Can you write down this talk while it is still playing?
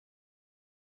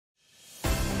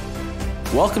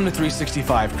Welcome to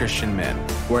 365 Christian Men,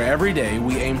 where every day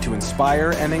we aim to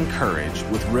inspire and encourage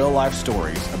with real-life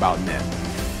stories about men.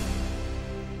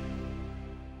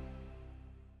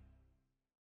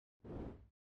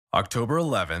 October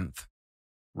 11th,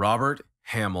 Robert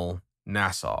Hamill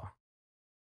Nassau.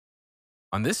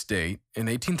 On this date, in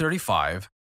 1835,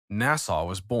 Nassau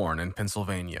was born in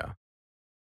Pennsylvania.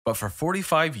 But for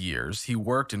 45 years, he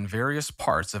worked in various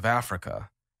parts of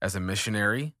Africa as a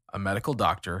missionary, a medical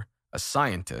doctor, a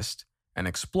scientist, an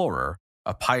explorer,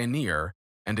 a pioneer,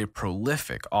 and a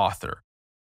prolific author.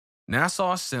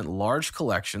 Nassau sent large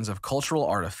collections of cultural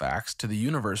artifacts to the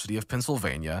University of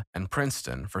Pennsylvania and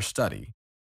Princeton for study,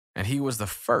 and he was the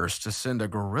first to send a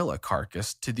gorilla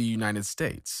carcass to the United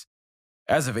States.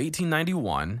 As of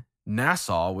 1891,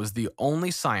 Nassau was the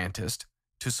only scientist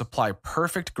to supply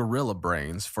perfect gorilla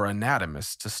brains for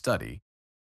anatomists to study.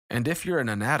 And if you're an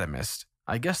anatomist,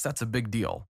 I guess that's a big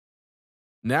deal.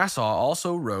 Nassau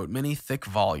also wrote many thick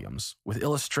volumes with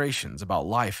illustrations about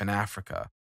life in Africa,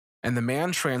 and the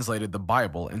man translated the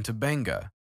Bible into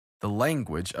Benga, the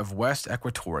language of West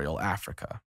Equatorial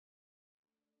Africa.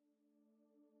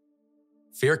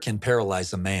 Fear can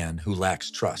paralyze a man who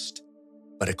lacks trust,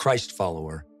 but a Christ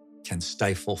follower can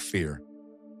stifle fear.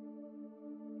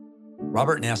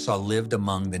 Robert Nassau lived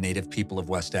among the native people of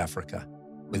West Africa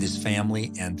with his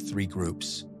family and 3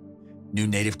 groups: New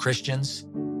Native Christians,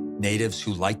 natives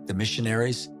who liked the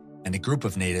missionaries, and a group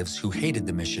of natives who hated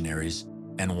the missionaries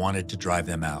and wanted to drive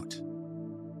them out.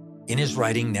 In his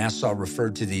writing, Nassau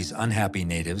referred to these unhappy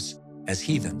natives as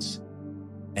heathens,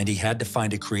 and he had to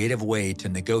find a creative way to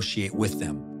negotiate with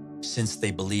them since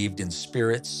they believed in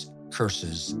spirits,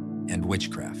 curses, and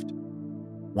witchcraft.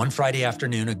 One Friday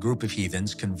afternoon, a group of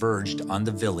heathens converged on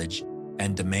the village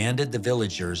and demanded the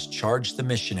villagers charge the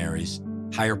missionaries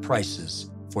higher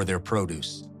prices for their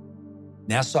produce.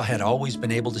 Nassau had always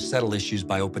been able to settle issues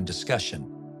by open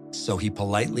discussion, so he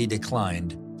politely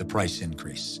declined the price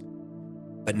increase.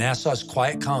 But Nassau's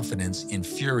quiet confidence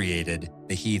infuriated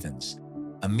the heathens.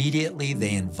 Immediately,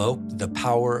 they invoked the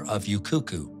power of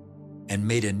Ukuku and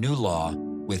made a new law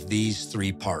with these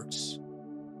 3 parts.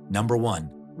 Number 1,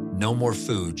 no more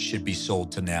food should be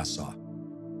sold to Nassau.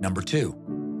 Number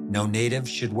 2, no native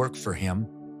should work for him.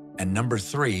 And number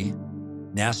 3,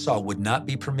 Nassau would not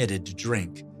be permitted to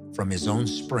drink from his own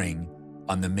spring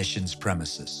on the mission's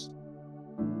premises.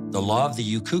 The law of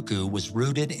the Ukuku was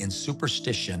rooted in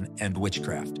superstition and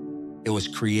witchcraft. It was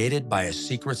created by a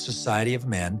secret society of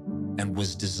men and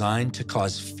was designed to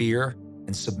cause fear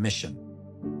and submission.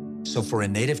 So for a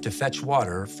native to fetch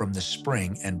water from the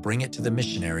spring and bring it to the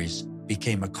missionaries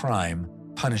became a crime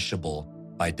punishable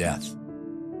by death.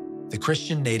 The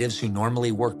Christian natives who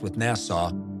normally worked with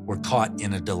Nassau were caught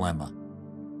in a dilemma.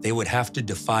 They would have to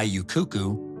defy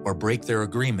Ukuku or break their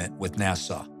agreement with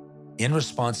Nassau. In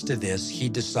response to this, he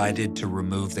decided to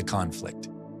remove the conflict.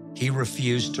 He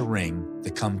refused to ring the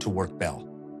come to work bell.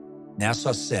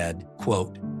 Nassau said,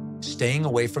 quote, "Staying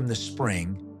away from the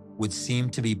spring would seem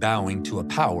to be bowing to a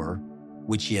power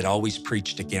which he had always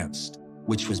preached against,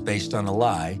 which was based on a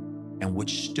lie and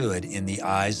which stood in the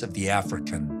eyes of the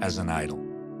African as an idol."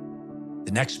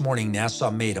 The next morning,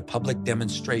 Nassau made a public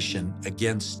demonstration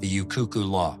against the Ukuku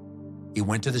law. He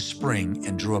went to the spring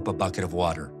and drew up a bucket of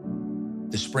water.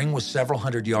 The spring was several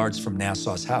hundred yards from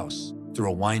Nassau's house,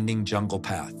 through a winding jungle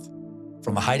path.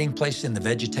 From a hiding place in the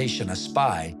vegetation, a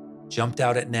spy jumped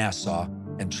out at Nassau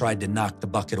and tried to knock the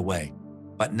bucket away,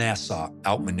 but Nassau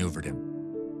outmaneuvered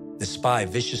him. The spy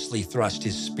viciously thrust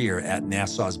his spear at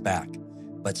Nassau's back,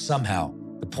 but somehow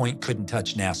the point couldn't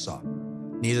touch Nassau.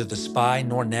 Neither the spy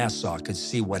nor Nassau could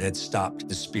see what had stopped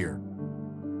the spear.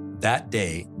 That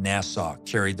day, Nassau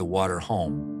carried the water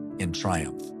home in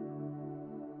triumph.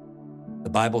 The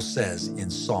Bible says in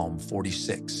Psalm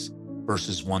 46,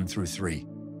 verses 1 through 3,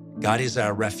 "God is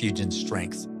our refuge and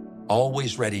strength,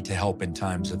 always ready to help in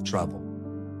times of trouble.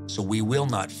 So we will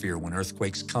not fear when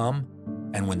earthquakes come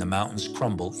and when the mountains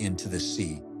crumble into the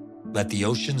sea. Let the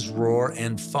oceans roar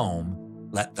and foam,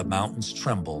 let the mountains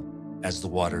tremble as the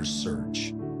waters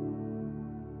surge."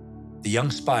 The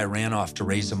young spy ran off to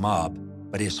raise a mob,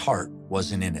 but his heart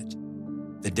wasn't in it.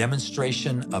 The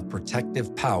demonstration of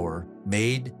protective power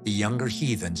made the younger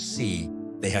heathens see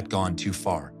they had gone too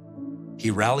far. He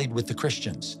rallied with the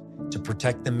Christians to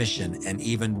protect the mission and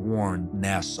even warned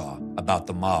Nassau about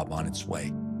the mob on its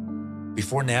way.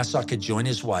 Before Nassau could join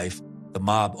his wife, the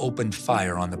mob opened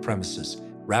fire on the premises.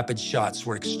 Rapid shots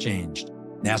were exchanged.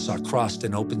 Nassau crossed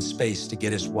an open space to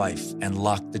get his wife and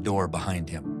locked the door behind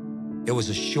him. It was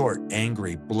a short,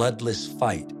 angry, bloodless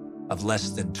fight of less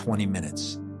than 20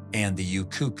 minutes, and the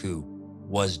Ukuku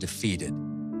was defeated.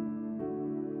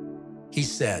 He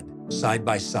said, side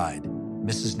by side,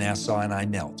 Mrs. Nassau and I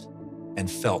knelt and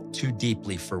felt too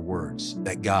deeply for words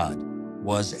that God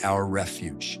was our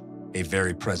refuge, a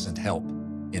very present help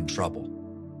in trouble.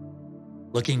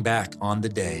 Looking back on the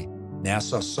day,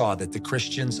 Nassau saw that the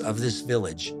Christians of this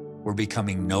village were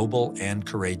becoming noble and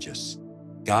courageous.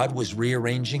 God was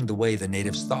rearranging the way the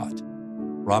natives thought.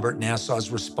 Robert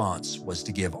Nassau's response was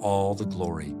to give all the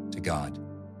glory to God.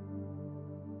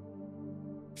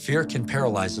 Fear can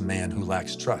paralyze a man who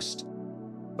lacks trust,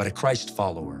 but a Christ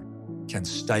follower can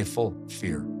stifle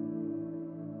fear.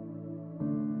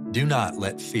 Do not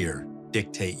let fear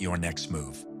dictate your next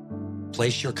move.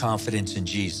 Place your confidence in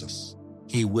Jesus.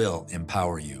 He will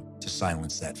empower you to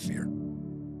silence that fear.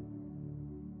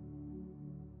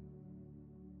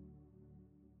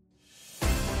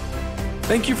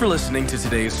 Thank you for listening to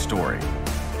today's story.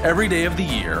 Every day of the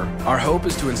year, our hope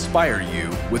is to inspire you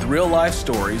with real-life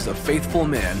stories of faithful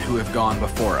men who have gone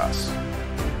before us.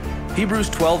 Hebrews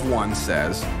 12:1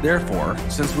 says, "Therefore,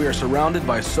 since we are surrounded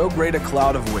by so great a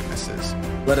cloud of witnesses,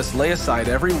 let us lay aside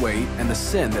every weight and the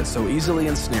sin that so easily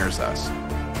ensnares us.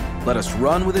 Let us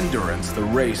run with endurance the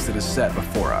race that is set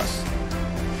before us."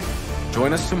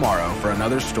 Join us tomorrow for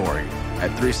another story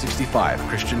at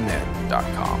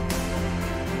 365christianmen.com.